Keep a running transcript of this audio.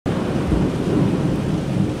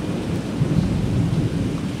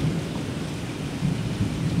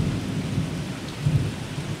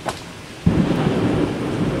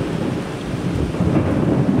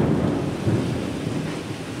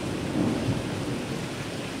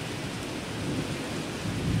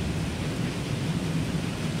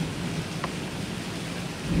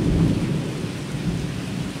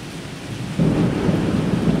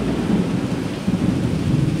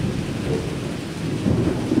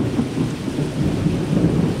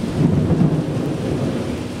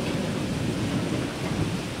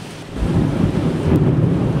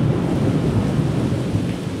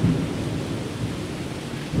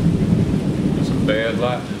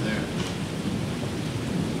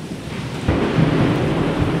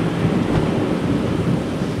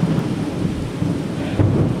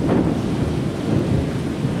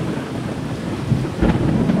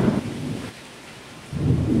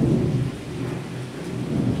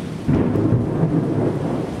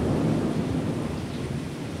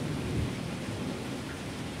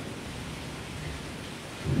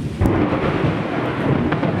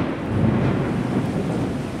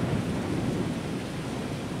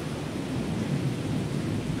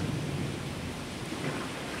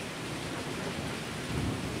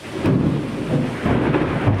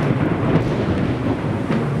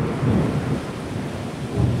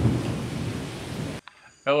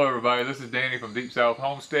Hello everybody, this is Danny from Deep South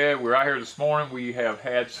Homestead. We're out here this morning. We have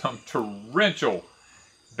had some torrential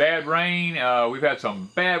bad rain. We've had some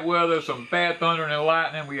bad weather, some bad thunder and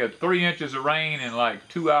lightning. We had 3 inches of rain in like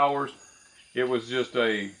 2 hours. It was just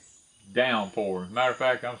a downpour. As a matter of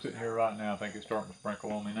fact, I'm sitting here right now. I think it's starting to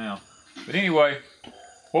sprinkle on me now. But anyway,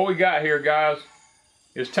 what we got here, guys,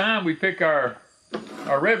 it's time we pick our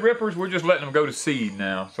red rippers. We're just letting them go to seed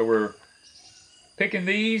now. So we're picking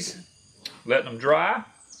these, letting them dry,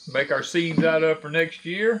 make our seeds out of for next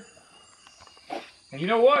year. And you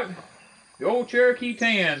know what? The old Cherokee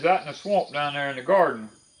Tans out in the swamp down there in the garden,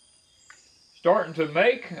 starting to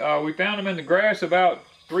make. We found them in the grass about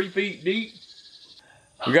 3 feet deep.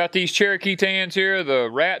 We got these Cherokee Tans here. The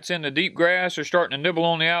rats in the deep grass are starting to nibble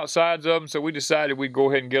on the outsides of them, so we decided we'd go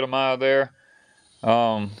ahead and get them out of there.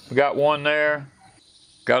 We got one there.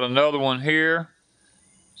 Got another one here.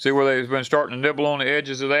 See where they've been starting to nibble on the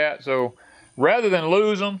edges of that. So rather than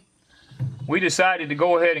lose them, we decided to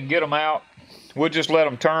go ahead and get them out. We'll just let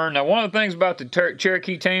them turn. Now, one of the things about the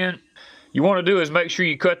Cherokee Tan you want to do is make sure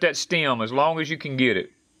you cut that stem as long as you can get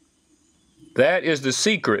it. That is the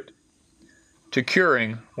secret to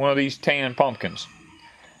curing one of these tan pumpkins.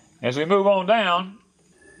 As we move on down,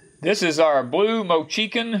 this is our blue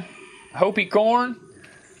Mochican Hopi corn.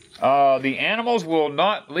 The animals will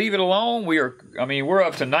not leave it alone. We're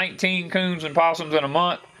up to 19 coons and possums in a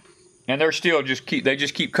month, and they're still just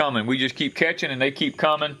keep coming. We just keep catching and they keep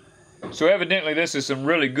coming. So evidently this is some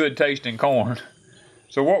really good tasting corn.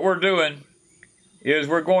 So what we're doing is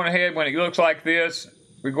we're going ahead, when it looks like this,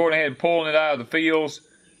 we're going ahead and pulling it out of the fields,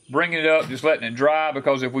 bringing it up, just letting it dry,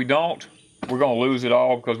 because if we don't, we're going to lose it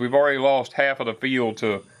all, because we've already lost half of the field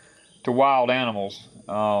to wild animals.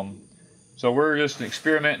 So we're just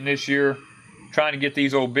experimenting this year, trying to get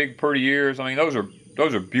these old big pretty ears. I mean, those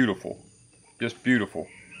are beautiful, just beautiful.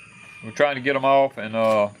 We're trying to get them off, and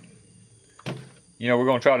we're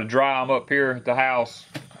going to try to dry them up here at the house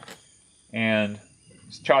and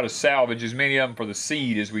try to salvage as many of them for the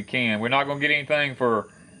seed as we can. We're not going to get anything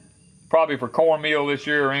probably for cornmeal this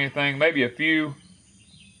year or anything, maybe a few,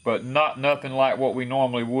 but nothing like what we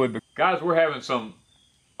normally would. But guys, we're having some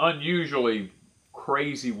unusually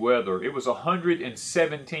crazy weather. It was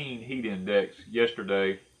 117 heat index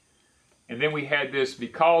yesterday, and then we had this,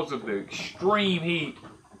 because of the extreme heat,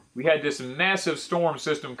 we had this massive storm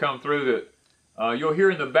system come through that you'll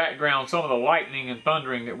hear in the background some of the lightning and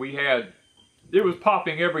thundering that we had. It was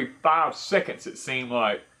popping every 5 seconds, it seemed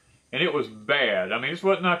like, and it was bad. I mean, this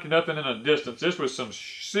wasn't nothing in the distance. This was some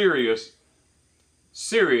serious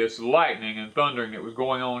lightning and thundering that was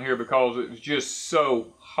going on here, because it was just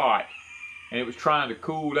so hot. And it was trying to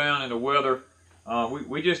cool down in the weather.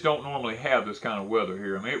 We just don't normally have this kind of weather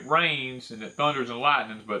here. I mean, it rains and it thunders and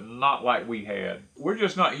lightnings, but not like we had. We're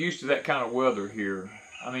just not used to that kind of weather here.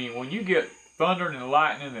 I mean, when you get thundering and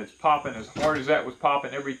lightning that's popping as hard as that was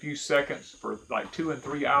popping every few seconds for like 2 and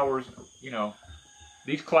 3 hours,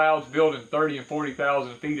 these clouds building 30 and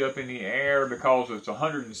 40,000 feet up in the air because it's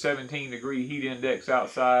 117-degree heat index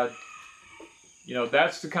outside.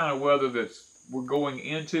 That's the kind of weather we're going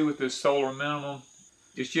into with this solar minimum.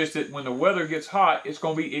 It's just that when the weather gets hot, it's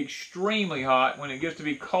going to be extremely hot. When it gets to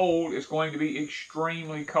be cold, it's going to be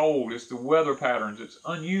extremely cold. It's the weather patterns. It's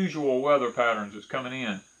unusual weather patterns that's coming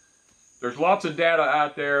in. There's lots of data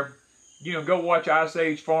out there. Go watch Ice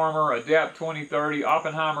Age Farmer, Adapt 2030,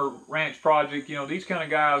 Oppenheimer Ranch Project. These kind of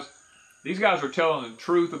guys, these guys are telling the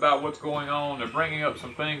truth about what's going on. They're bringing up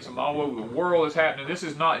some things from all over the world that's happening. This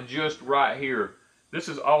is not just right here. This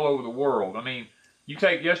is all over the world. I mean, you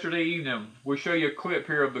take yesterday evening, we'll show you a clip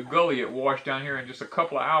here of the gully it washed down here in just a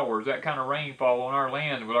couple of hours. That kind of rainfall on our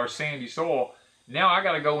land with our sandy soil. Now I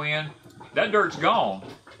got to go in. That dirt's gone.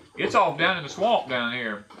 It's off down in the swamp down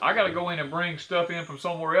here. I got to go in and bring stuff in from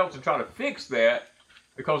somewhere else and try to fix that,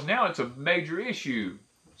 because now it's a major issue.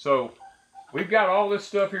 So we've got all this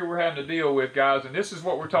stuff here we're having to deal with, guys, and this is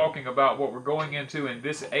what we're talking about. What we're going into in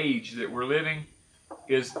this age that we're living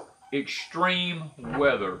is extreme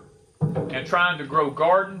weather, and trying to grow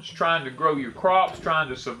gardens, trying to grow your crops, trying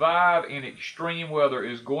to survive in extreme weather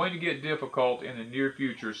is going to get difficult in the near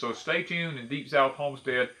future. So stay tuned in Deep South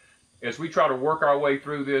Homestead as we try to work our way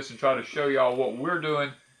through this and try to show y'all what we're doing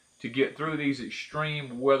to get through these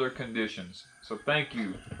extreme weather conditions. So thank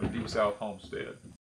you from Deep South Homestead.